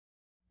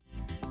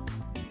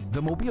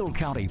The Mobile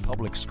County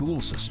Public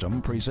School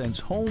System presents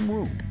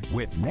Homeroom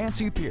with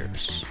Nancy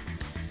Pierce.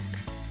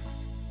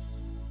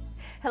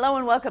 Hello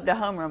and welcome to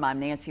Homeroom. I'm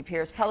Nancy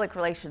Pierce, Public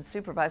Relations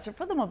Supervisor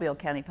for the Mobile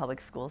County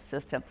Public School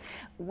System.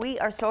 We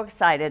are so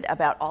excited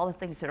about all the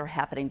things that are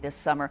happening this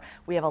summer.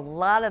 We have a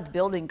lot of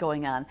building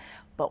going on,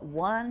 but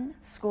one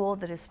school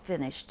that is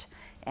finished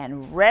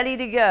and ready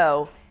to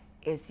go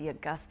is the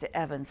Augusta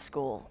Evans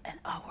School. And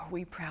oh, are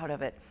we proud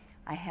of it.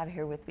 I have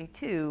here with me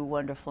two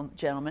wonderful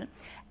gentlemen.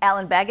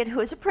 Alan Baggett,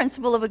 who is a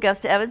principal of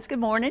Augusta Evans. Good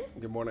morning.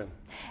 Good morning.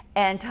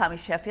 And Tommy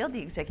Sheffield,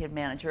 the executive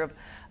manager of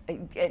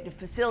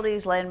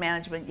facilities, land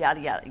management, yada,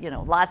 yada, you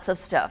know, lots of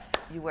stuff.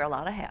 You wear a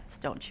lot of hats,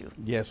 don't you?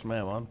 Yes,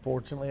 ma'am.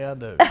 Unfortunately, I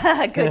do.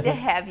 Good to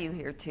have you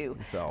here, too.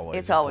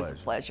 It's always a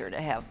pleasure to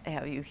have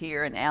you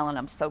here. And Alan,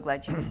 I'm so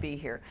glad you could be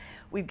here.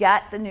 We've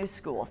got the new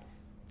school.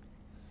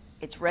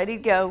 It's ready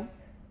to go.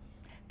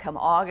 Come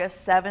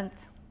August 7th,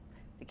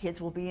 the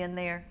kids will be in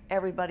there.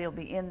 Everybody will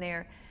be in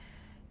there.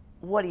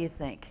 What do you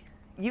think?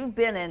 You've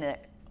been in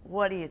it.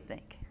 What do you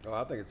think? Oh,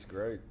 I think it's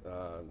great.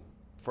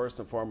 First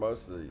and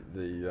foremost,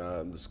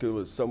 the school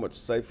is so much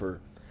safer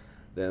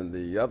than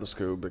the other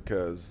school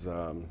because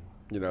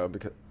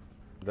because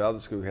the other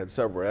school had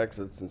several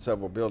exits and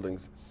several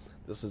buildings.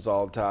 This is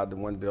all tied to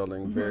one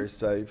building, very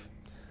safe.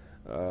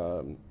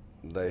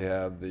 They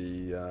have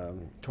the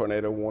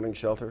tornado warning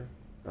shelter.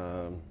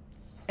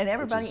 And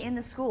everybody in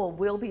the school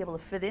will be able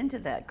to fit into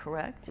that,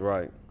 correct?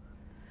 Right.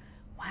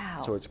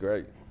 Wow. So it's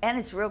great. And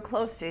it's real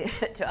close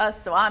to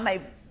us, so I may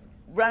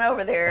run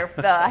over there if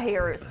I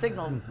hear a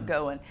signal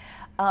going.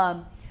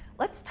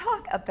 Let's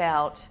talk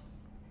about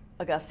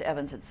Augusta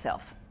Evans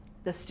itself,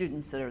 the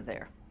students that are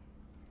there.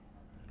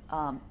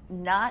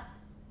 Not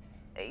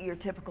your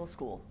typical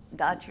school,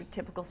 not your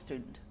typical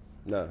student.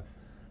 No.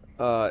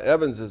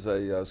 Evans is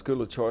a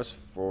school of choice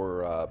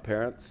for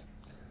parents.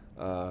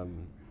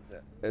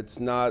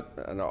 It's not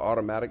an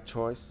automatic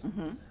choice.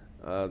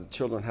 The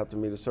children have to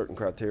meet a certain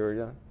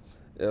criteria.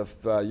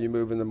 If you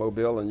move into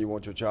Mobile and you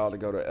want your child to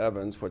go to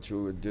Evans, what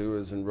you would do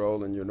is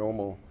enroll in your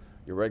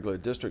regular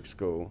district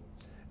school,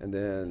 and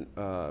then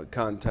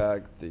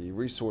contact the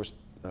resource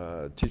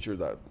teacher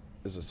that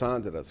is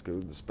assigned to that school,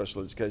 the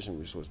special education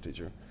resource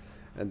teacher,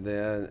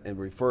 and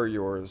refer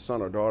your son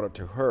or daughter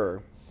to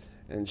her,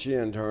 and she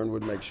in turn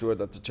would make sure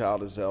that the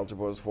child is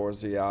eligible as far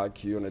as the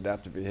IQ and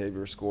adaptive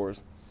behavior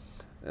scores.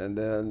 And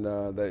then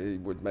they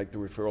would make the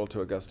referral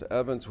to Augusta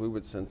Evans. We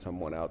would send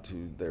someone out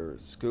to their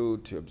school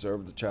to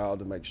observe the child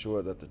to make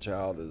sure that the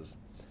child is,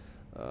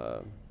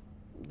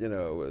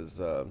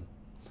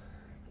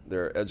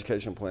 their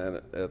education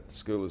plan at the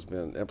school has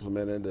been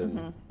implemented.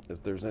 And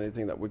if there's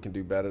anything that we can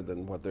do better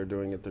than what they're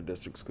doing at their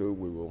district school,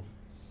 we will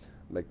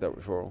make that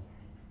referral.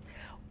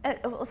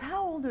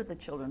 How old are the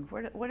children?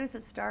 Where does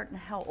it start and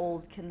how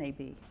old can they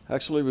be?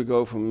 Actually, we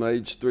go from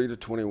age 3 to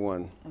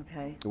 21.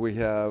 Okay. We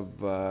have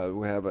a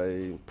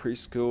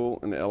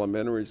preschool, an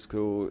elementary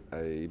school,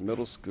 a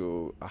middle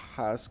school, a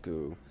high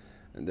school,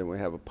 and then we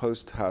have a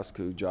post-high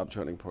school job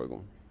training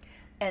program.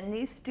 And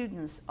these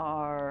students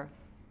are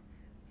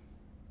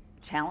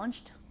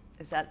challenged?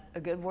 Is that a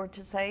good word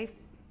to say?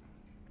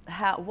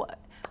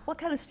 What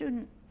kind of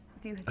student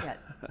do you get?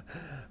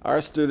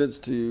 Our students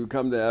to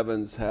come to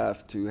Evans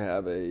have to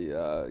have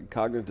a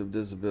cognitive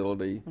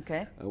disability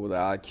with an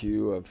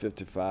IQ of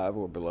 55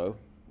 or below,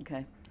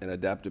 and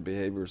adaptive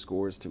behavior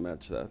scores to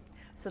match that.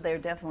 So they're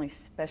definitely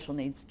special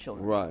needs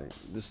children. Right.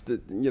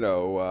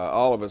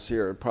 All of us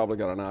here have probably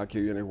got an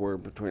IQ anywhere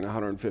between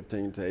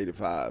 115 to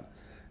 85,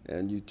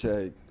 and you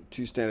take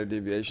 2 standard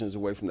deviations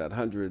away from that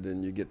 100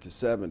 and you get to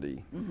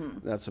 70.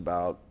 That's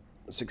about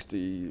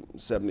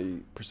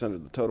 60–70%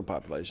 of the total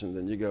population.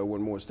 Then you go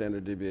one more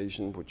standard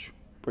deviation, which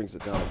brings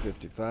it down to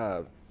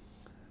 55,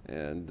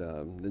 and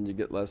then you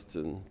get less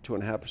than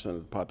 2.5% of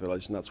the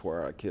population. That's where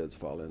our kids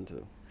fall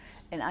into.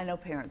 And I know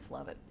parents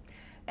love it.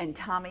 And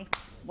Tommy,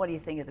 what do you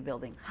think of the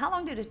building? How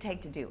long did it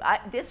take to do?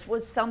 This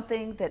was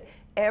something that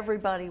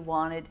everybody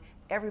wanted.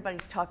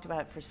 Everybody's talked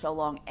about it for so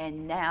long,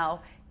 and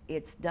now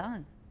it's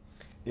done.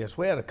 Yes,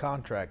 we had a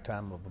contract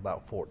time of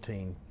about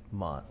 14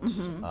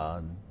 months.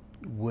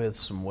 With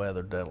some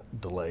weather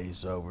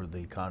delays over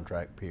the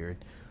contract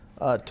period.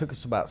 It took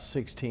us about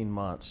 16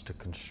 months to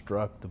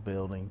construct the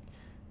building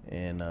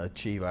and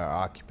achieve our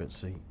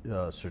occupancy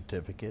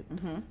certificate.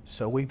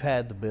 So we've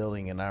had the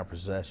building in our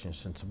possession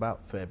since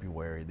about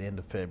February, the end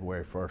of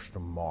February, 1st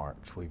of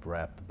March. We've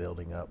wrapped the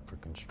building up for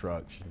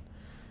construction.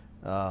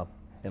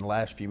 In the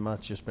last few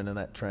months, just been in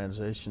that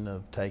transition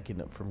of taking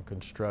it from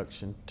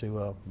construction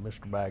to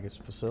Mr. Baggett's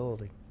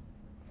facility.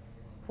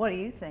 What do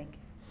you think?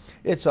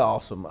 It's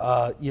awesome.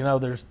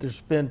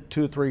 There's been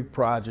 2 or 3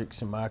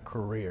 projects in my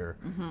career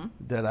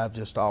that I've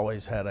just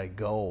always had a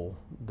goal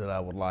that I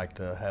would like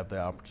to have the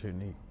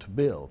opportunity to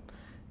build.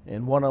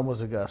 And one of them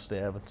was Augusta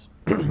Evans,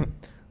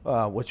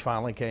 which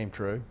finally came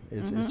true.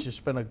 It's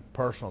just been a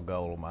personal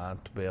goal of mine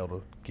to be able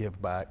to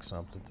give back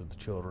something to the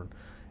children.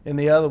 And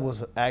the other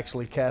was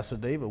actually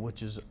Casadeva,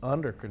 which is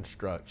under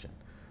construction.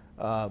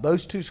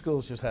 Those 2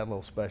 schools just had a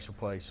little special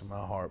place in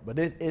my heart. But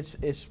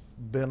it's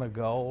been a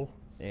goal.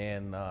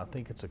 And I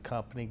think it's a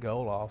company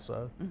goal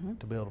also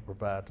to be able to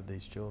provide to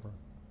these children.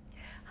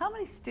 How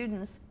many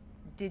students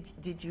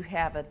did you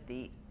have at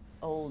the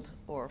old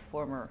or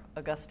former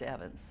Augusta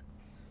Evans?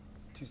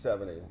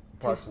 270,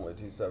 approximately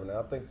 270.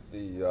 I think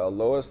the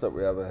lowest that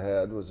we ever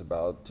had was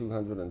about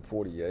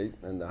 248,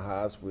 and the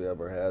highest we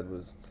ever had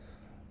was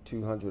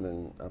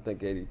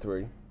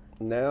 283.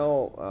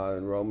 Now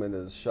enrollment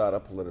is shot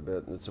up a little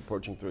bit, and it's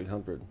approaching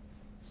 300.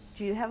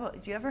 Do you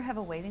ever have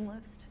a waiting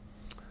list?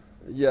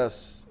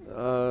 Yes,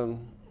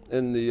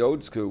 in the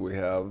old school we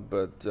have,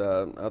 but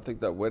I think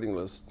that waiting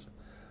list,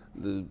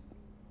 the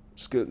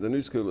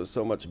new school is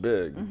so much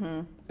big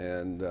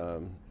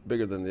and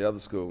bigger than the other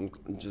school.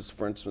 Just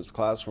for instance,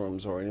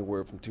 classrooms are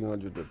anywhere from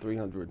 200 to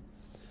 300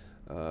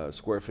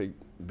 square feet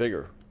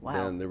bigger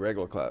than the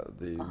regular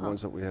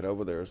ones that we had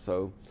over there.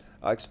 So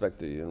I expect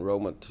the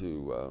enrollment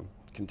to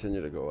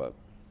continue to go up.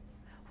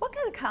 What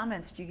kind of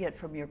comments do you get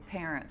from your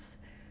parents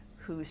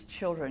whose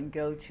children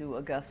go to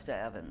Augusta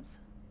Evans?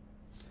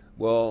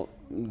 Well,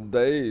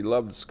 they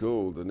love the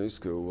school, the new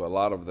school. A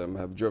lot of them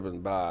have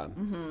driven by.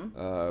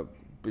 But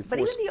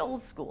even the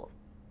old school.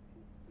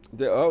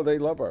 They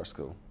love our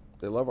school.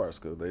 They love our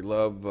school. They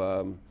love,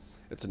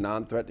 it's a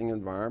non-threatening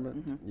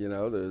environment. You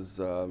know,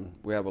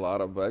 we have a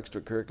lot of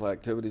extracurricular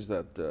activities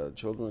that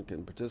children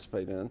can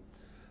participate in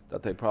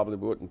that they probably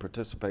wouldn't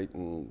participate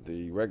in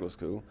the regular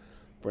school.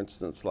 For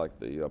instance, like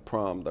the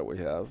prom that we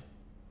have.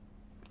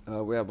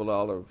 We have a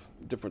lot of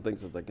different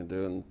things that they can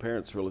do, and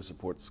parents really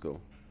support the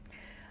school.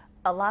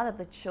 A lot of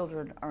the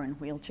children are in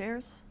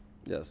wheelchairs.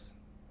 Yes.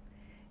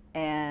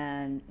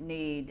 And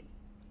need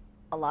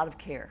a lot of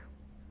care,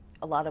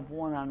 a lot of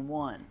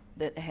one-on-one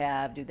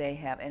do they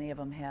have, any of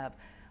them have,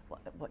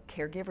 what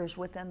caregivers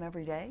with them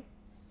every day?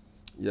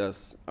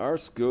 Yes, our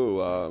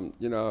school,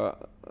 you know,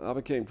 I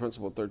became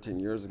principal 13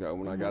 years ago.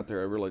 When I got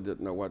there, I really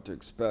didn't know what to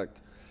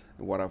expect.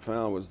 And what I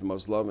found was the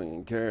most loving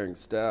and caring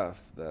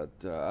staff that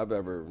I've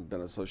ever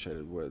been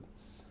associated with.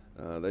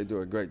 They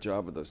do a great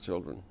job with those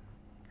children.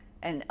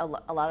 And a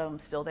lot of them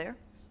still there?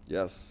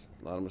 Yes,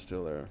 a lot of them are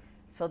still there.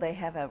 So they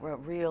have a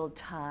real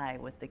tie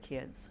with the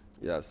kids.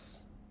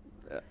 Yes.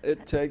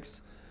 It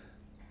takes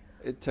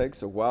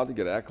a while to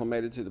get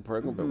acclimated to the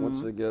program, but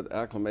once they get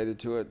acclimated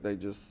to it, they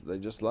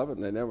just love it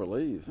and they never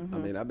leave. I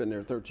mean, I've been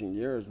there 13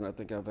 years and I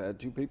think I've had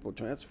 2 people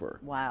transfer.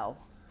 Wow.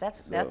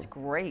 That's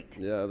great.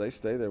 Yeah, they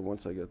stay there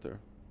once they get there.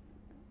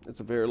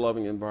 It's a very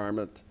loving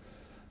environment,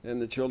 and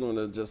the children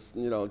are just,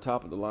 you know,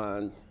 top of the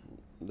line.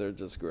 They're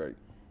just great.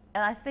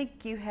 And I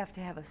think you have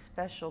to have a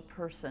special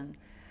person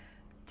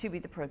to be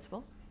the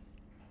principal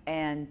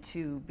and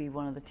to be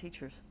one of the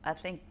teachers. I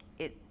think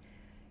it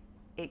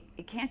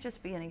can't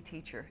just be any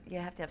teacher. You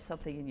have to have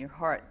something in your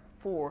heart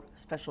for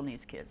special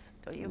needs kids.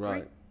 Don't you agree?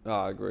 Right.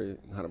 Oh, I agree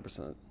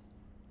 100%.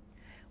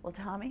 Well,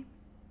 Tommy,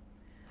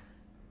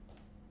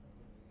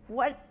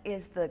 what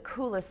is the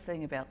coolest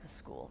thing about the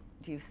school,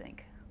 do you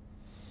think?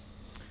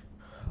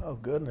 Oh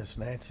goodness,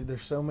 Nancy,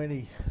 there's so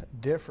many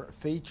different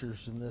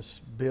features in this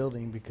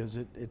building because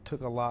it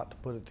took a lot to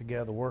put it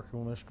together,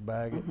 working with Mr.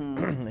 Baggett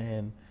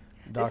and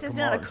Dr. This is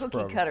Martin's not a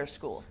cookie cutter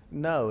school.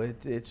 No,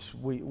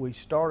 we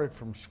started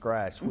from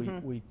scratch.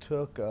 We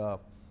took a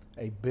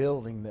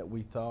building that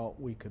we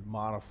thought we could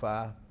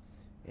modify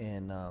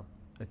and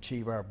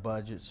achieve our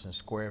budgets and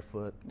square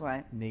foot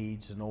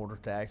needs in order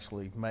to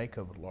actually make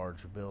a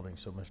larger building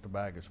so Mr.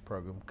 Baggett's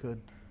program could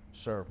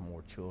serve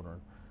more children.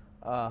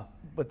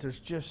 But there's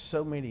just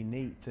so many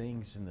neat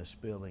things in this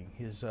building.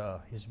 His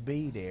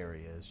bead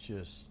area is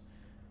just,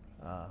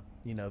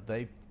 you know,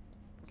 they've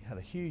had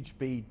a huge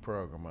bead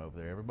program over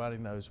there. Everybody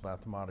knows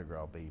about the Mardi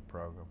Gras bead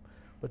program.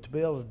 But to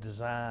be able to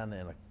design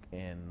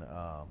and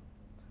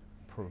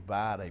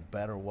provide a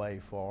better way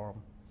for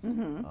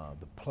them,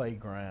 the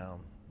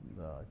playground,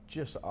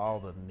 just all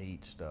the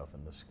neat stuff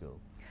in the school.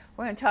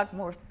 We're going to talk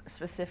more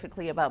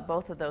specifically about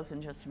both of those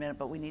in just a minute,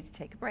 but we need to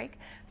take a break.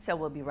 So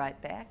we'll be right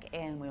back,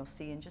 and we'll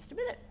see you in just a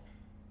minute.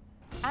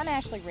 I'm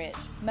Ashley Rich,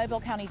 Mobile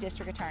County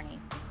District Attorney.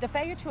 The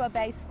failure to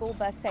obey school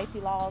bus safety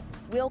laws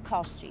will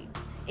cost you.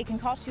 It can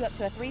cost you up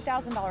to a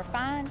 $3,000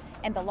 fine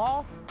and the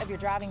loss of your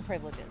driving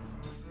privileges.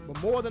 But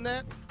more than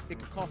that, it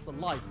could cost the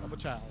life of a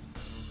child.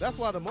 That's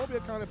why the Mobile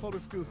County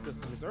Public School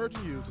System is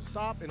urging you to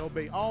stop and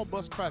obey all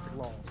bus traffic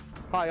laws.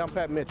 Hi, I'm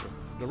Pat Mitchell,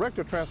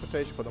 Director of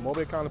Transportation for the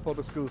Mobile County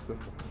Public School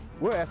System.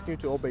 We're asking you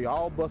to obey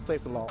all bus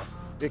safety laws.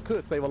 It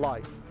could save a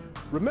life.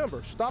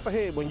 Remember, stop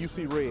ahead when you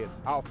see red.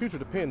 Our future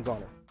depends on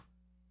it.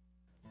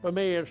 For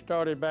me, it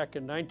started back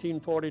in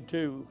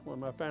 1942 when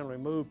my family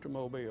moved to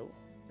Mobile,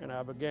 and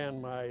I began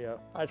my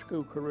high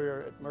school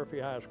career at Murphy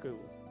High School.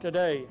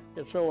 Today,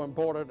 it's so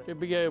important to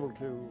be able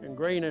to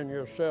ingrain in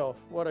yourself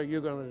what are you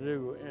going to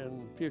do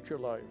in future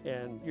life,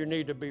 and you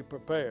need to be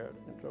prepared.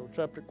 And so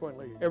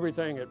subsequently,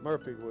 everything at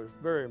Murphy was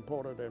very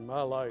important in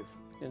my life,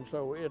 and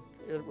so it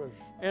was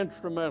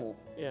instrumental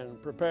in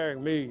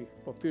preparing me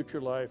for future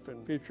life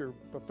and future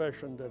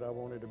profession that I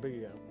wanted to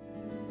be in.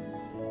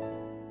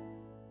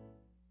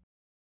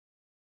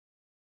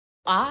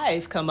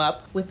 I've come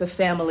up with a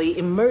family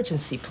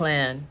emergency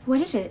plan.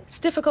 What is it? It's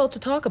difficult to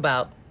talk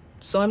about,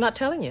 so I'm not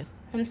telling you.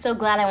 I'm so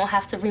glad I won't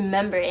have to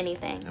remember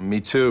anything. And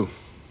me too.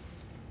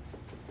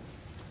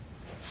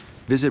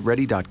 Visit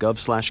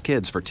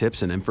ready.gov/kids for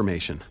tips and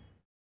information.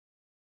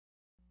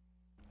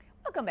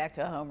 Welcome back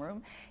to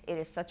Homeroom. It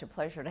is such a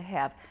pleasure to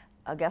have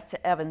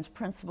Augusta Evans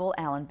Principal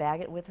Alan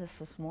Baggett with us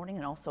this morning,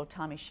 and also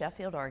Tommy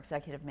Sheffield, our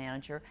Executive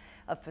Manager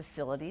of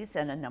Facilities,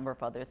 and a number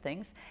of other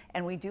things.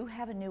 And we do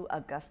have a new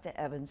Augusta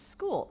Evans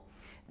School.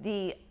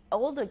 The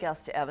old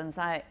Augusta Evans,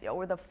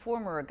 or the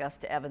former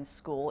Augusta Evans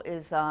School,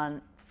 is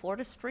on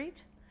Florida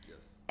Street. Yes.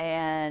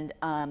 And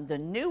the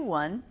new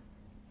one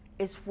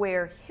is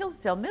where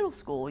Hillsdale Middle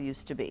School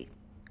used to be,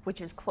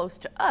 which is close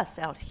to us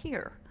out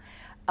here.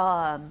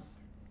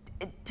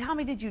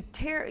 Tommy, you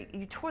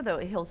tore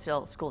the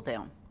Hillsdale School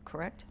down,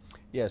 correct?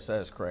 Yes,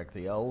 that is correct.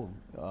 The old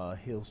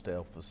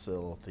Hillsdale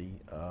facility,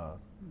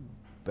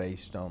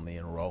 based on the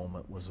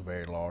enrollment, was a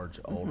very large,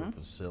 older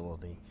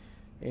facility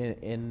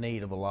in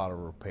need of a lot of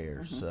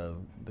repairs. So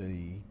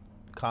the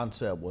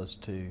concept was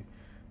to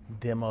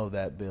demo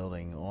that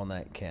building on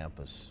that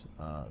campus,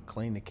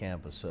 clean the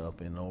campus up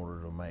in order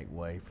to make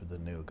way for the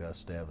new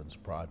Augusta Evans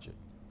project.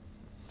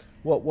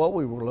 What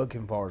we were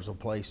looking for is a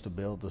place to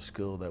build the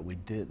school that we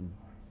didn't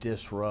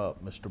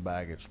disrupt Mr.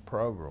 Baggett's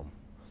program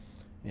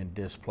and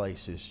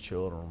displace his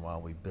children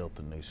while we built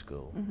the new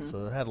school.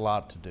 So it had a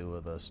lot to do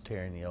with us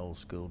tearing the old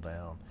school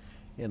down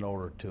in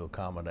order to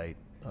accommodate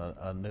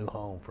a new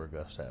home for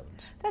Augusta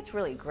Evans. That's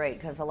really great,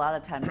 because a lot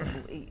of times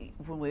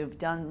when we've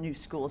done new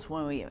schools,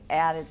 when we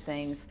added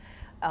things,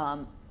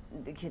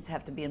 the kids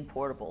have to be in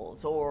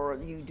portables, or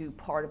you do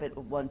part of it at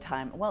one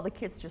time. Well, the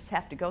kids just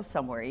have to go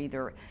somewhere,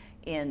 either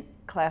in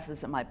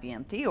classes that might be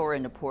empty or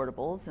into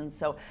portables. And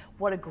so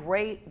what a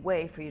great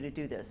way for you to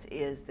do this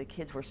is the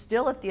kids were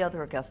still at the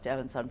other Augusta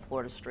Evans on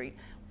Florida Street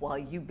while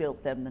you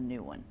built them the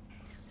new one.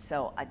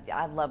 So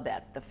I love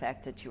that, the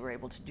fact that you were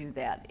able to do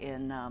that.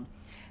 And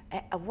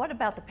what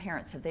about the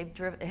parents? Have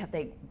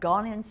they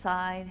gone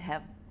inside?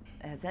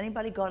 Has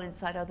anybody gone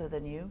inside other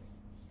than you,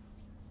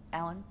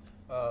 Alan?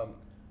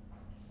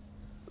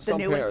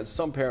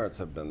 Some parents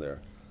have been there.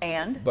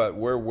 And? But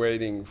we're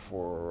waiting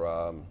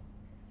for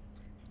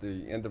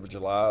the end of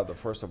July, the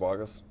 1st of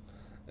August,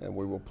 and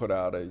we will put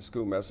out a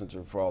school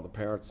messenger for all the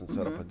parents and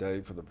set up a day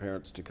for the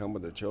parents to come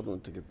with their children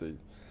to get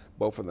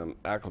both of them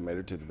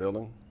acclimated to the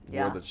building,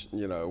 where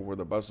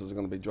the buses are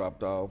going to be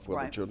dropped off,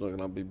 where the children are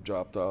going to be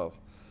dropped off,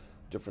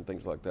 different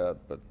things like that.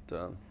 But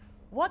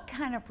what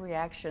kind of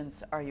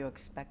reactions are you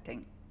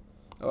expecting?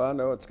 Oh, I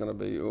know it's going to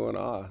be ooh and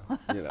ah.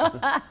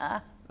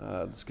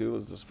 The school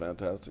is just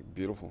fantastic,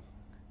 beautiful.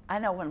 I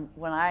know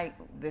when I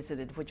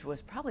visited, which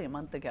was probably a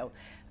month ago,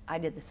 I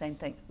did the same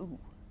thing. Ooh,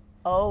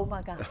 oh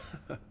my gosh,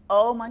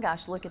 oh my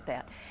gosh, look at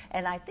that.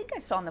 And I think I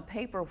saw in the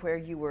paper where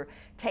you were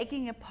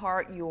taking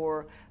apart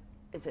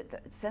is it the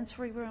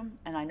sensory room?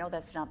 And I know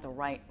that's not the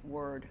right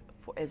word.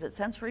 Is it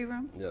sensory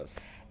room? Yes.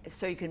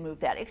 So you can move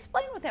that.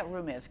 Explain what that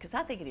room is, because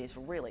I think it is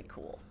really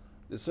cool.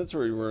 The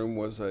sensory room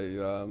was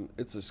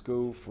it's a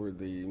school for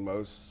the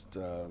most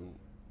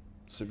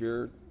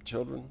severe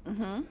children.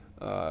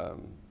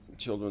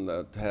 Children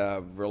that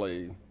have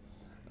really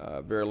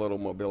very little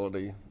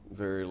mobility,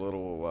 very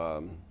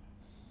little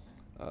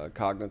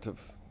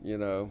cognitive,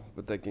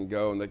 but they can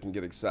go and they can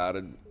get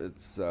excited.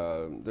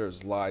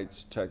 There's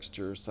lights,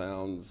 texture,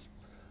 sounds,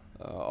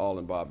 all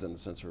involved in the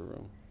sensory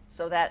room.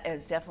 So that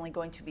is definitely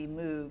going to be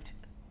moved.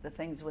 The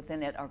things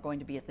within it are going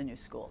to be at the new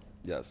school.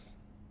 Yes.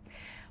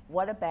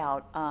 What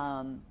about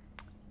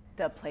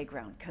the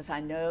playground? Because I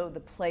know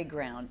the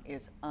playground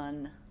is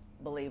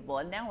unbelievable.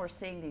 And now we're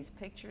seeing these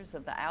pictures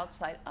of the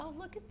outside. Oh,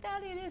 look at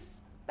that. It is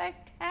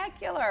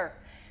spectacular.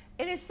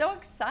 It is so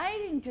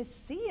exciting to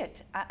see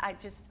it. I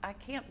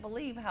can't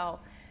believe how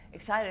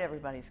excited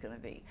everybody's going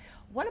to be.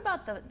 What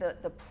about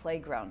the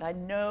playground? I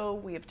know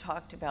we have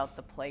talked about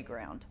the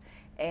playground,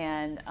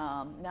 and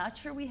not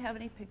sure we have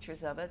any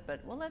pictures of it,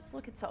 but well, let's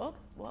look at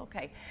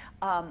okay.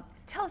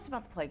 Tell us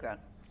about the playground.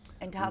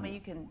 And Tommy, you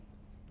can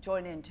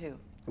join in too.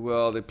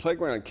 Well, the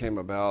playground came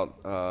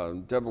about,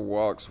 Deborah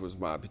Walks was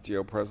my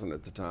PTO president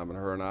at the time, and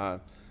her and I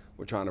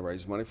were trying to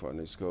raise money for a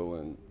new school,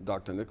 and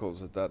Dr.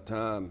 Nichols at that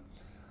time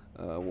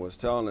was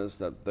telling us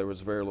that there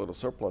was very little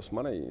surplus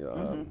money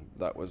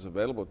that was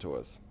available to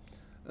us.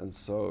 And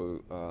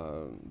so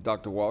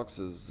Dr.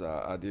 Walks'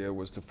 idea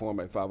was to form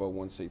a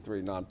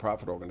 501c3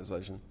 nonprofit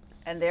organization.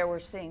 And there we're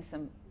seeing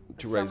some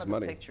raise of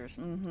money, the pictures.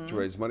 To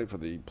raise money for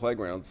the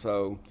playground.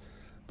 So,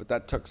 but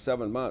that took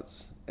 7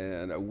 months,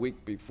 and a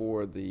week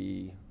before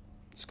the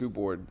school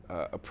board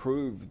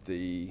approved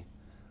the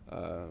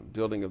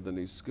building of the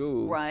new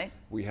school,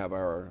 we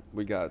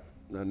got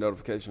a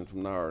notification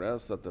from the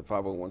IRS that the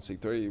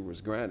 501c3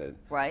 was granted.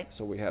 Right.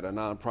 So we had a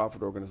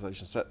nonprofit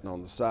organization sitting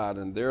on the side,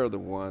 and they're the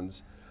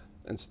ones,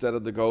 instead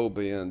of the goal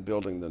being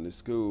building the new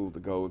school, the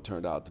goal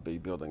turned out to be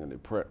building a new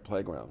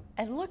playground.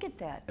 And look at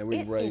that. And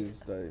we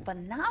raised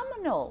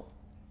phenomenal.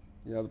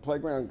 Yeah, the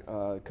playground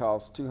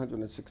cost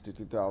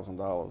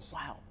 $262,000.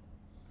 Wow.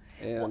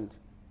 And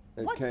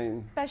what's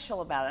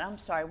special about it? I'm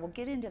sorry, we'll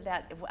get into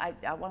that.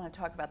 I want to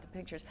talk about the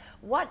pictures.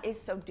 What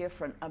is so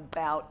different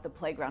about the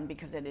playground?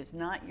 Because it is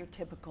not your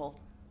typical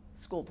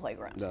school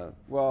playground? No.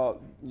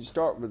 Well, you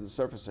start with the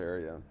surface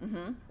area.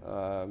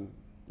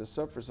 The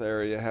surface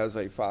area has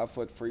a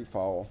 5-foot free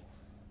fall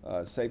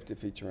safety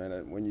feature in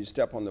it. When you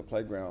step on the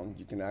playground,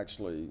 you can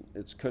actually,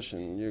 it's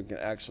cushioned, you can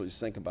actually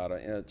sink about 1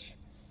 inch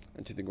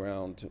into the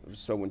ground,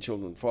 so when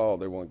children fall,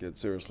 they won't get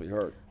seriously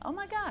hurt. Oh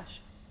my gosh.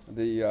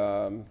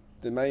 The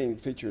main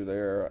feature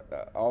there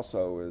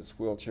also is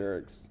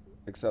wheelchair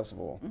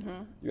accessible.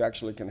 You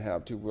actually can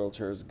have 2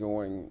 wheelchairs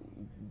going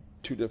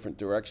 2 different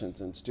directions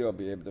and still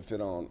be able to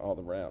fit on all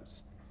the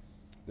ramps.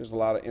 There's a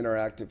lot of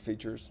interactive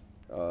features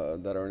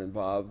that are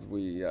involved.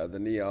 The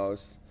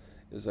Neos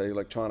is an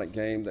electronic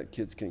game that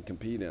kids can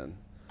compete in.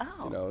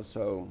 Oh, you know,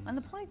 so on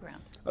the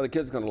playground. Oh, the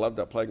kids are going to love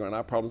that playground.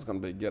 Our problem's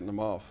going to be getting them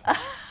off.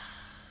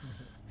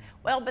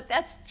 Well, but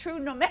that's true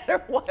no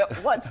matter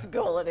what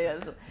school it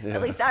is. Yeah.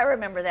 At least I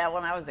remember that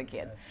when I was a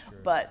kid.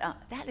 But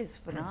that is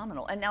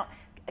phenomenal. And now,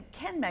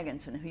 Ken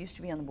Meganson, who used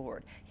to be on the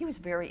board, he was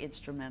very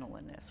instrumental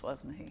in this,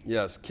 wasn't he?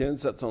 Yes, Ken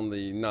sits on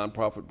the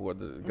nonprofit board,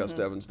 the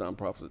Augusta Evans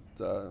Nonprofit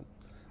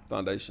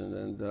Foundation,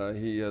 and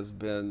he has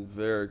been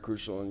very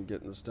crucial in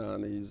getting this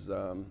done. He's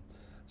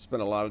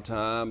spent a lot of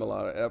time, a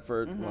lot of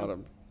effort, a lot of,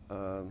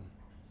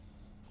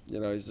 you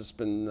know, he's just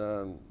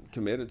been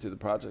committed to the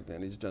project,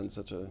 and he's done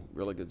such a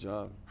really good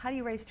job. How do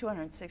you raise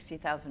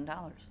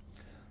 $260,000?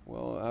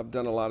 Well, I've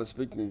done a lot of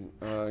speaking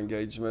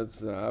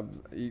engagements. I've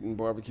eaten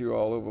barbecue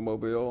all over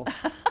Mobile.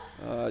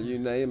 You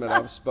name it,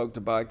 I've spoke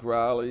to bike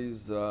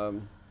rallies.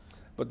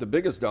 But the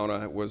biggest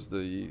donor was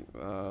the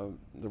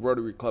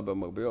Rotary Club of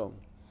Mobile.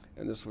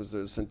 And this was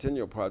a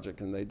centennial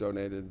project, and they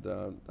donated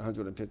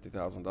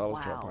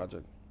 $150,000 to our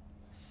project.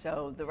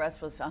 So the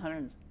rest was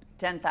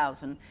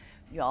 $110,000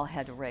 you all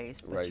had to raise,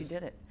 but you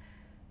did it.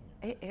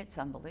 It's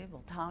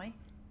unbelievable. Tommy?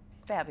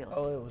 Fabulous.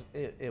 Oh,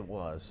 it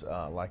was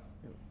like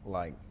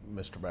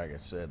Mr.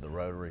 Baggett said, the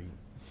Rotary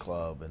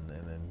Club, and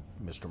then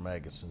Mr.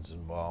 Meganson's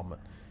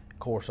involvement. Of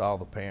course, all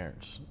the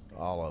parents,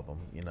 all of them,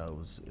 you know,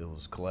 it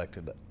was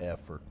collected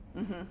effort.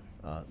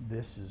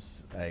 This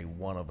is a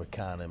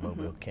one-of-a-kind in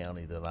Mobile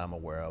County that I'm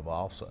aware of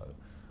also.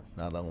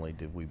 Not only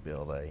did we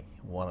build a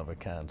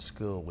one-of-a-kind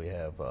school, we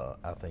have,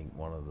 I think,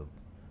 one of the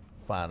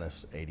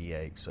finest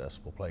ADA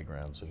accessible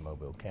playgrounds in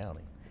Mobile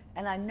County.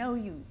 And I know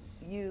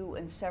you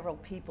and several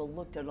people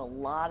looked at a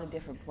lot of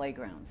different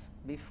playgrounds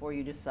before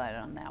you decided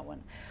on that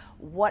one.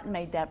 What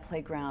made that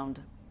playground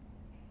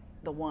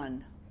the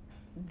one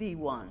that you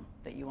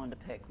wanted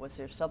to pick? Was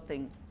there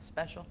something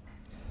special?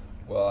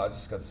 Well, I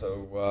just got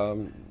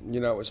so, you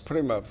know, it was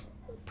pretty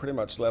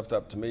much left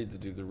up to me to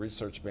do the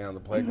research behind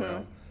the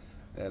playground.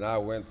 And I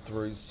went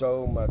through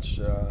so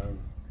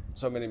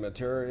many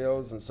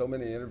materials and so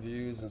many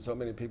interviews and so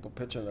many people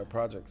pitching their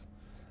projects.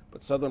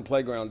 But Southern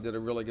Playground did a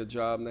really good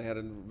job, and they had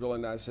a really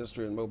nice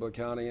history in Mobile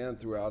County and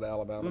throughout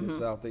Alabama and the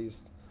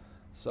Southeast.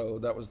 So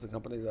that was the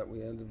company that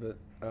we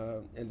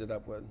ended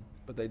up with.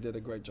 But they did a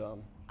great job.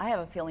 I have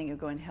a feeling you're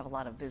going to have a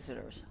lot of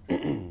visitors,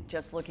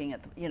 just looking at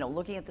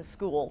looking at the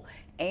school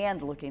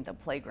and looking at the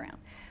playground.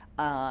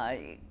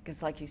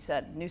 Because, like you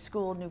said, new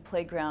school, new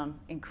playground,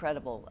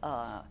 incredible.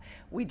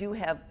 We do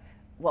have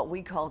what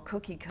we call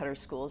cookie cutter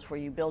schools,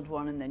 where you build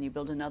one and then you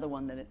build another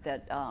one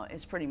that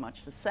is pretty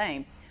much the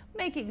same,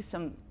 making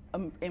some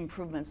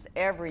improvements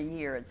every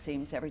year, it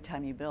seems, every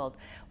time you build.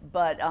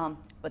 But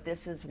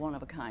this is one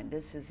of a kind.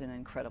 This is an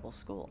incredible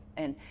school.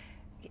 And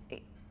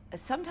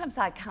sometimes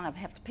I kind of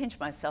have to pinch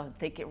myself and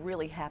think it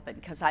really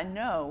happened, because I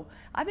know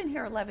I've been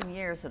here 11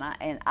 years and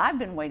I've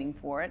been waiting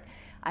for it.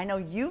 I know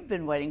you've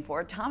been waiting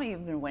for it. Tommy,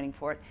 you've been waiting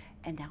for it,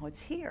 and now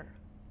it's here.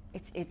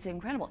 It's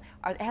incredible.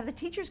 Have the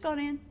teachers gone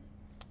in?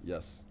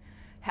 Yes.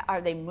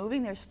 Are they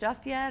moving their stuff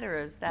yet, or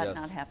is that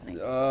not happening?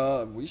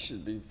 We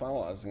should be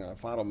finalizing our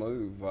final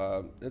move.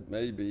 It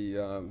may be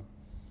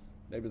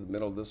maybe the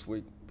middle of this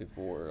week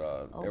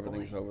before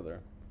everything's over there.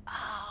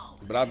 Oh.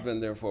 But I've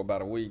been there for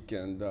about a week,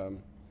 and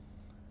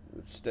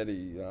it's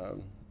steady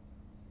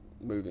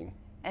moving.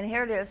 And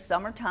here it is,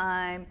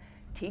 summertime,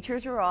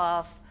 teachers are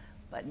off,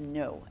 but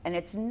no. And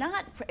it's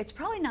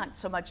probably not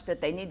so much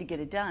that they need to get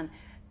it done.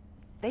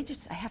 They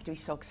just have to be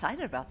so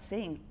excited about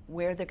seeing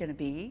where they're going to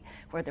be,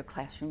 where their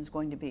classroom's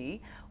going to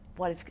be.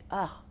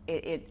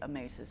 It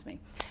amazes me.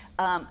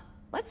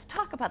 Let's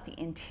talk about the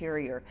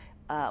interior.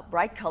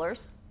 Bright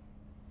colors.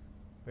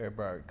 Very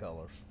bright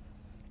colors.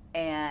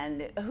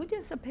 And who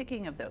does the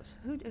picking of those?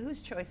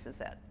 Whose choice is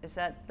that? Is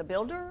that the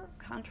builder,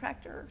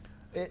 contractor?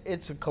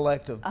 It's a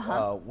collective.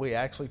 We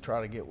actually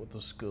try to get with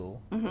the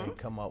school and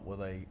come up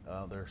with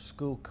their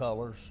school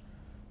colors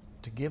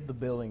to give the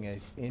building an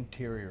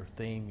interior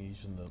theme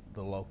using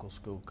the local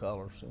school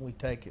colors. And we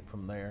take it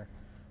from there,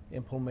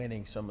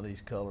 implementing some of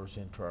these colors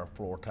into our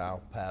floor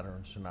tile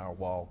patterns and our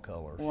wall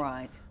colors.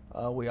 Right.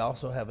 We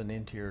also have an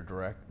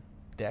interior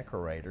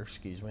decorator,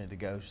 that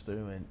goes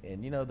through,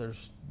 and you know,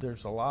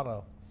 there's a lot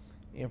of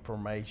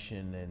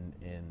information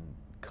in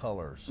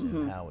colors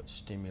and how it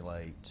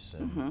stimulates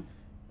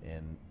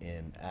and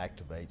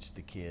activates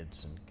the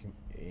kids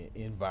and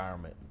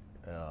environment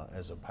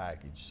as a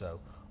package. So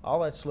all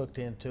that's looked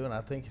into, and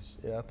I think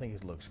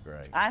it looks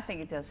great. I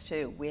think it does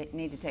too. We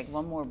need to take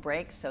one more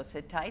break, so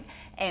sit tight,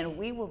 and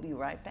we will be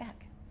right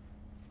back.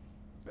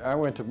 I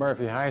went to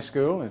Murphy High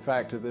School. In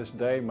fact, to this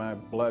day, my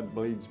blood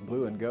bleeds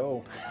blue and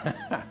gold.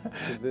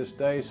 To this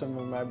day, some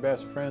of my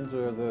best friends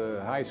are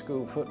the high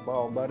school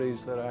football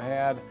buddies that I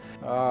had.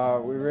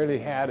 We really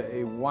had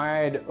a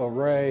wide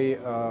array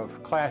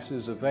of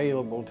classes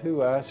available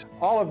to us.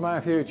 All of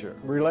my future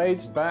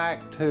relates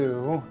back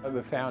to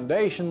the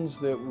foundations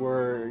that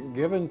were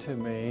given to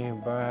me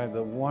by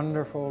the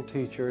wonderful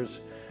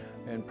teachers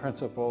and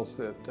principals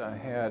that I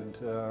had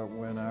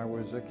when I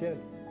was a kid.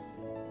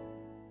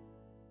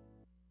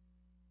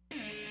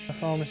 I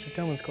saw Mr.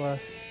 Tillman's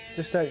class.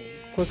 Just that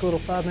quick little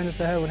 5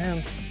 minutes I had with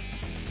him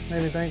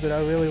made me think that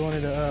I really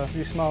wanted to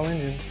do small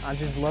engines. I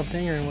just love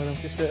tinkering with them,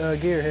 just a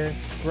gearhead.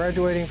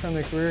 Graduating from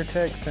the Career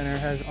Tech Center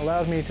has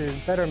allowed me to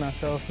better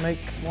myself, make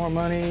more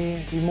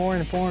money, be more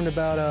informed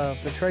about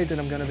the trade that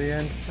I'm going to be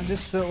in. I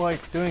just felt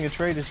like doing a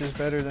trade is just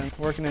better than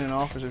working in an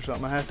office or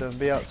something. I have to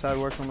be outside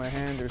working with my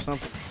hand or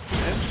something.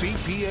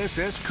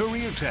 MCPSS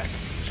Career Tech.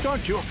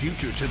 Start your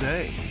future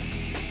today.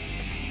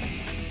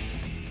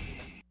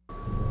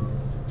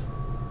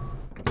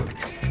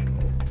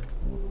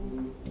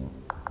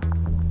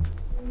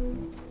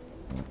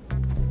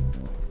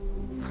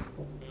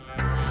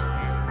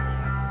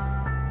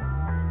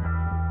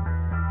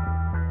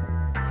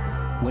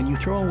 When you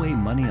throw away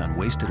money on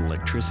wasted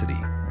electricity,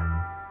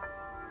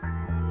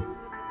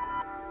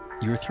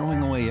 you're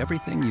throwing away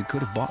everything you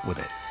could have bought with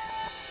it.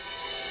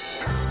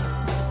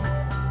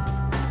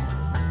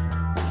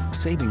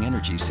 Saving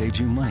energy saves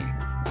you money.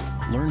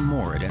 Learn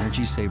more at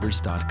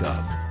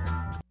energysavers.gov.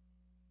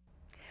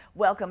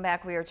 Welcome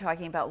back. We are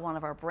talking about one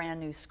of our brand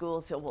new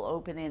schools that will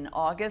open in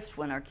August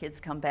when our kids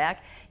come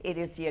back. It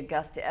is the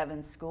Augusta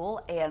Evans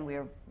School, and we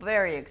are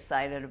very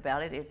excited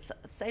about it. It's the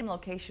same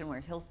location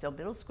where Hillsdale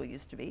Middle School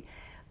used to be,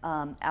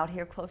 out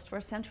here close to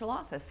our central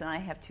office. And I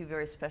have two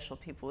very special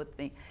people with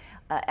me,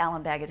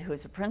 Alan Baggett, who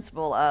is a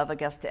principal of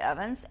Augusta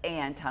Evans,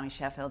 and Tommy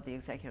Sheffield, the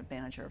executive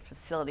manager of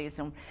facilities.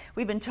 And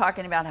we've been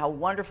talking about how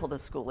wonderful the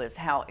school is,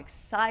 how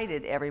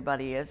excited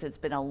everybody is. It's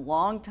been a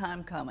long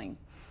time coming,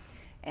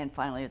 and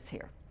finally it's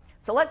here.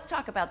 So let's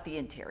talk about the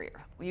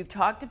interior. You've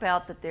talked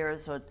about that there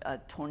is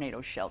a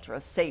tornado shelter, a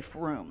safe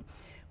room,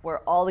 where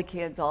all the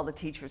kids, all the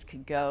teachers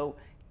could go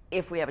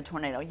if we have a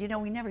tornado. You know,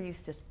 we never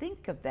used to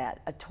think of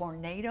that, a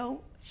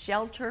tornado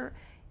shelter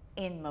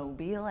in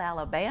Mobile,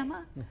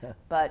 Alabama,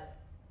 but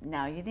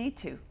now you need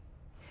to.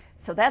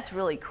 So that's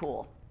really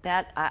cool.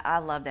 I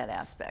love that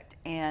aspect.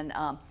 And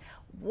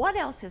what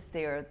else is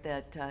there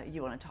that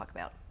you want to talk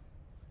about?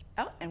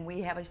 Oh, and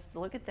we have a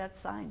look at that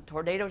sign,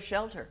 tornado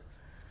shelter.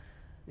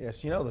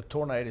 Yes, you know, the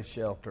tornado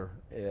shelter,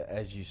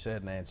 as you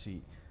said,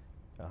 Nancy,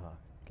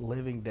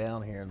 living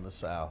down here in the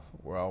South,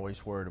 we're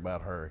always worried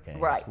about hurricanes.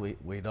 Right.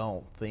 We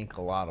don't think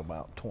a lot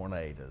about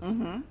tornadoes.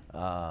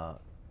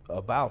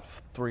 About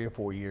 3 or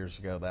 4 years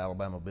ago, the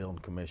Alabama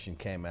Building Commission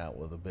came out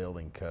with a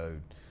building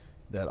code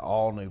that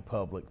all new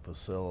public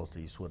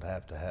facilities would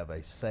have to have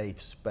a safe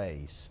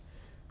space,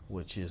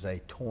 which is a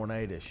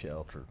tornado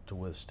shelter to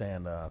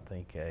withstand, I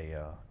think,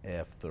 a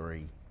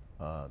F3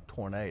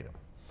 tornado.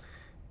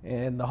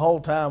 And the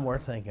whole time we're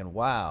thinking,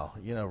 wow,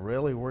 you know,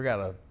 really, we're got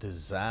to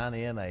design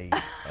in a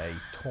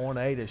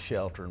tornado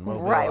shelter in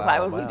Mobile, right, why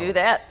Alabama. would we do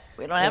that?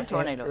 We don't have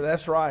tornadoes.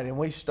 That's right, and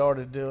we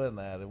started doing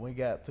that, and we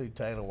got through.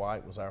 Taylor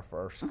White was our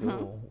first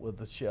school with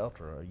the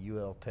shelter, a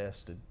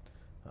UL-tested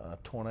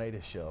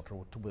tornado shelter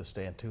to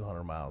withstand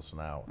 200 miles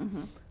an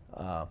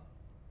hour.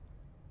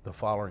 The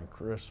following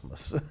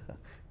Christmas,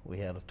 we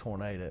had a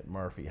tornado at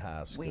Murphy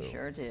High School. We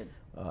sure did.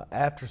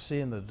 After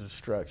seeing the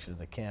destruction of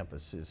the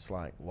campus, it's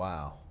like,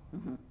 wow.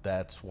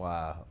 That's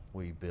why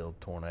we build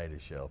tornado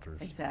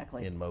shelters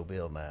in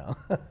Mobile now.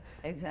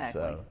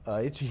 Exactly. So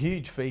it's a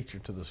huge feature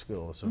to the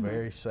school. It's a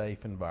very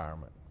safe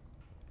environment.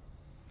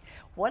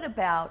 What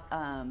about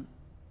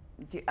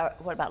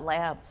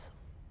labs?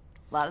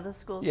 A lot of the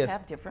schools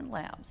have different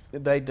labs.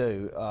 They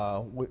do.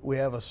 We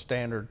have a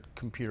standard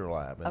computer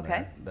lab in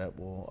there that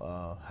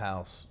will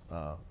house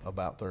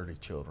about 30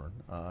 children.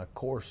 Of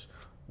course,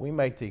 we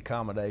make the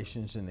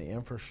accommodations in the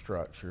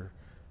infrastructure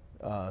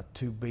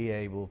to be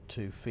able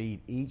to feed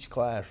each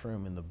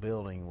classroom in the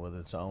building with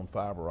its own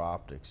fiber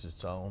optics,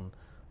 its own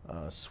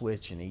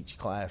switch in each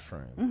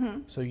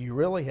classroom. So you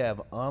really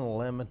have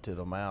unlimited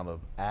amount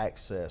of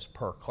access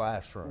per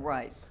classroom.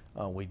 Right.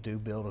 We do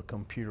build a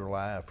computer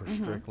lab for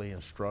strictly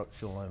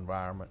instructional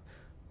environment,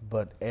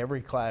 but every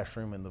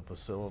classroom in the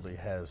facility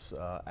has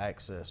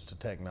access to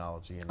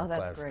technology in the classroom.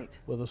 That's great.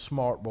 With a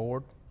smart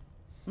board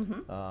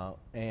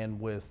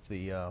and with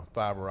the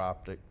fiber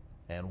optic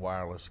and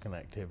wireless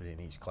connectivity in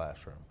each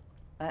classroom.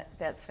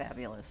 That's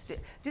fabulous.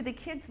 Do the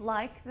kids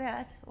like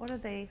that? What do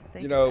they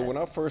think? You know, when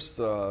I first,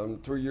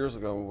 3 years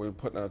ago, when we were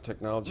putting our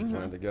technology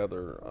plan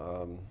together,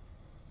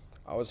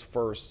 I was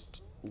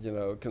first, you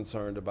know,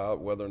 concerned about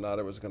whether or not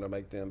it was going to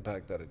make the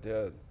impact that it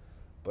did.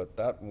 But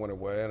that went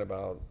away, and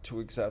about 2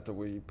 weeks after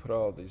we put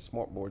all these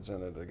smart boards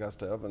in at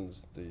Augusta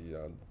Evans,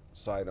 the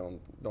site on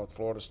North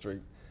Florida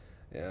Street,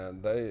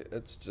 and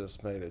it's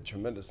just made a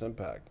tremendous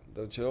impact.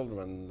 The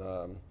children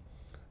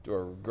do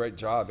a great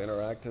job,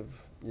 interactive.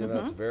 You know,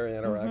 it's very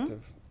interactive.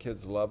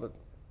 Kids love it.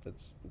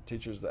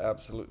 Teachers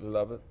absolutely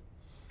love it.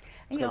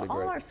 You know,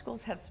 all our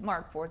schools have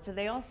smart boards, and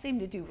they all seem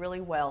to do really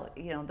well.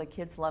 You know, the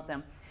kids love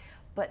them.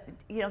 But,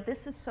 you know,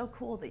 this is so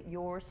cool that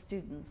your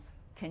students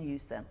can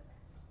use them,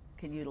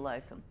 can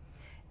utilize them.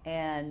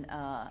 And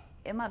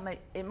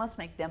it must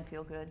make them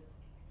feel good,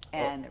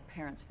 and their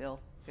parents feel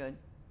good.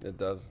 It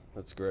does.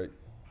 That's great.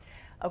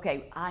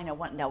 Okay, I know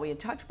what. Now, we had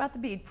talked about the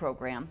bead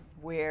program,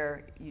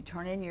 where you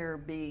turn in your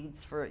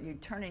beads for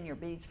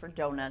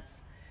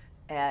donuts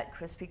at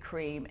Krispy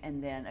Kreme,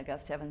 and then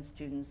Augusta Evans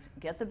students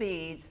get the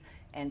beads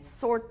and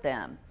sort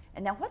them.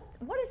 And now,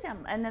 what is that?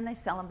 And then they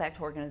sell them back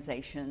to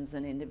organizations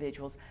and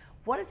individuals.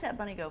 What does that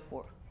money go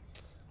for?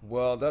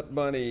 Well, that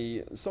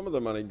money, some of the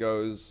money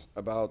goes,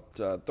 about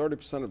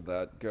 30% of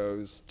that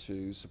goes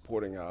to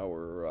supporting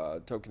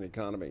our token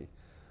economy,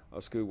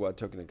 school-wide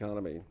token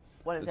economy.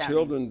 What does the that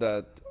children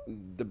mean?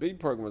 The bead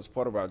program is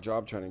part of our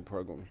job training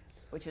program.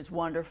 Which is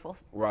wonderful.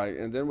 Right,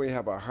 and then we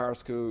have our higher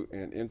school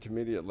and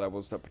intermediate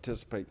levels that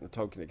participate in the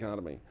token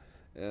economy.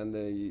 And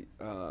the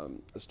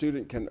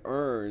student can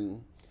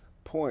earn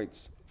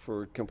points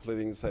for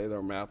completing, say,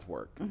 their math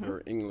work,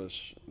 their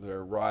English,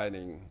 their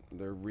writing,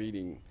 their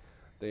reading.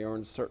 They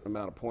earn a certain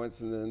amount of points,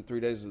 and then 3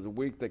 days of the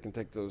week they can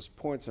take those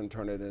points and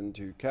turn it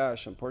into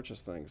cash and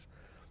purchase things.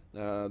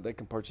 They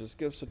can purchase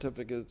gift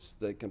certificates,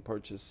 they can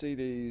purchase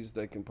CDs,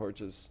 they can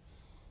purchase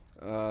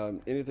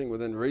anything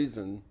within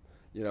reason.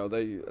 You know,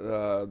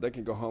 they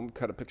can go home,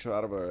 cut a picture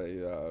out of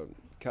a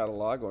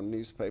catalog or a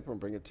newspaper and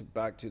bring it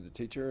back to the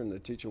teacher, and the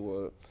teacher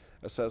will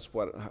assess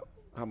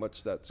how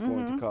much that's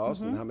going to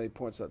cost and how many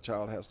points that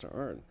child has to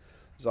earn.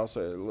 There's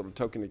also a little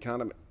token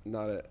economy,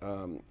 not a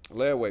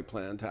layaway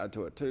plan tied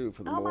to it too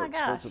for the more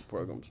expensive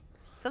programs.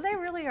 So they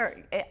really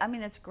are. I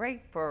mean, it's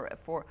great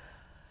for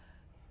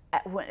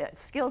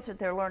skills that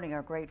they're learning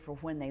are great for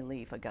when they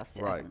leave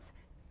Augusta Evans.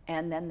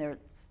 And then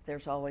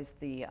there's always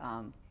the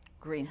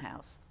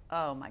greenhouse.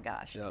 Oh my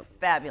gosh,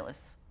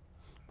 fabulous.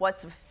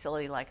 What's the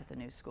facility like at the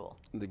new school?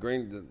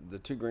 The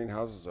two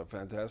greenhouses are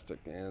fantastic,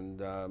 and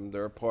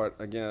they're part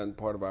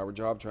of our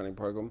job training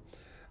program,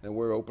 and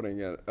we're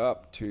opening it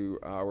up to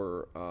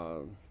our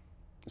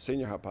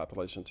senior high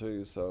population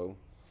too, so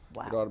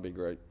it ought to be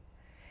great.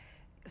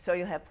 So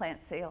you'll have plant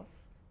sales?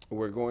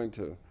 We're going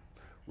to.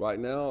 Right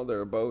now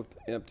they're both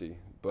empty,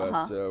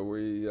 but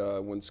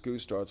when school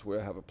starts,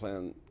 we'll have a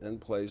plan in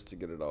place to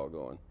get it all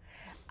going.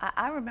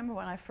 I remember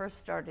when I first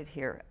started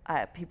here,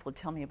 people would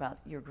tell me about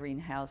your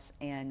greenhouse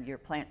and your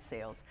plant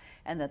sales,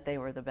 and that they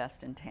were the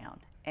best in town,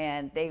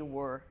 and they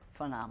were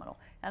phenomenal.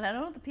 And I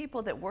know the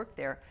people that worked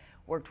there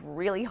worked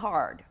really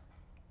hard,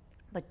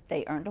 but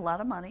they earned a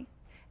lot of money,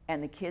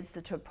 and the kids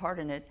that took part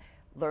in it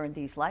learned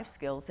these life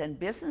skills and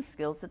business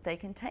skills that they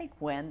can take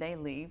when they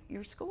leave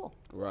your school.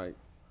 Right.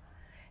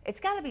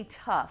 It's got to be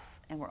tough,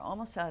 and we're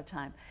almost out of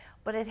time,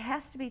 but it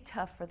has to be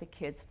tough for the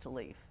kids to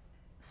leave,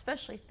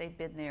 especially if they've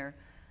been there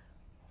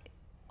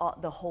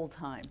the whole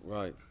time.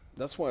 Right.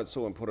 That's why it's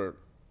so important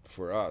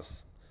for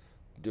us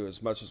to do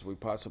as much as we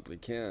possibly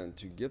can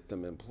to get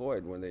them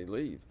employed when they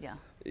leave. Yeah.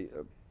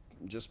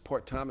 Just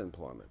part-time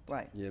employment.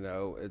 Right. You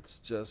know, it's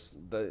just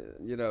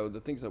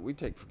the things that we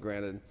take for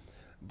granted,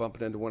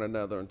 bumping into one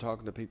another and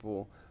talking to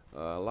people.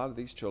 A lot of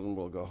these children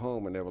will go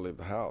home and never leave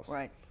the house.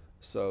 Right.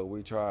 So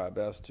we try our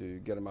best to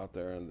get them out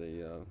there in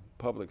the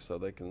public so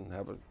they can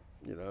have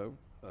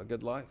a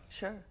good life.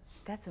 Sure.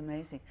 That's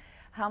amazing.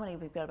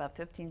 We've got about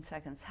 15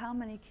 seconds. How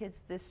many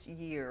kids this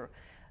year,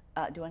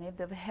 do any of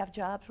them have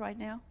jobs right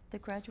now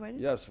that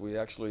graduated? Yes,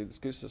 the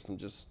school system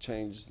just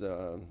changed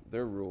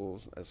their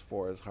rules as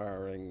far as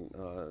hiring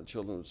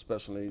children with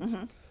special needs.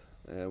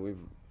 And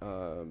we've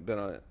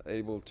been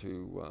able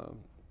to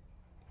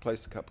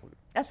place a couple of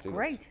That's students.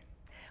 Great.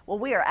 Well,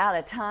 we are out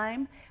of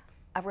time.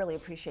 I really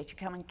appreciate you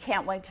coming.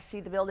 Can't wait to see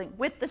the building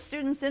with the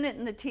students in it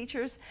and the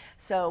teachers.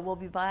 So we'll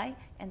be by,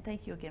 and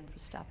thank you again for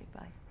stopping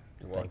by.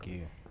 You're welcome. Thank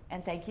you.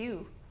 And thank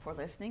you for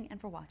listening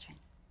and for watching.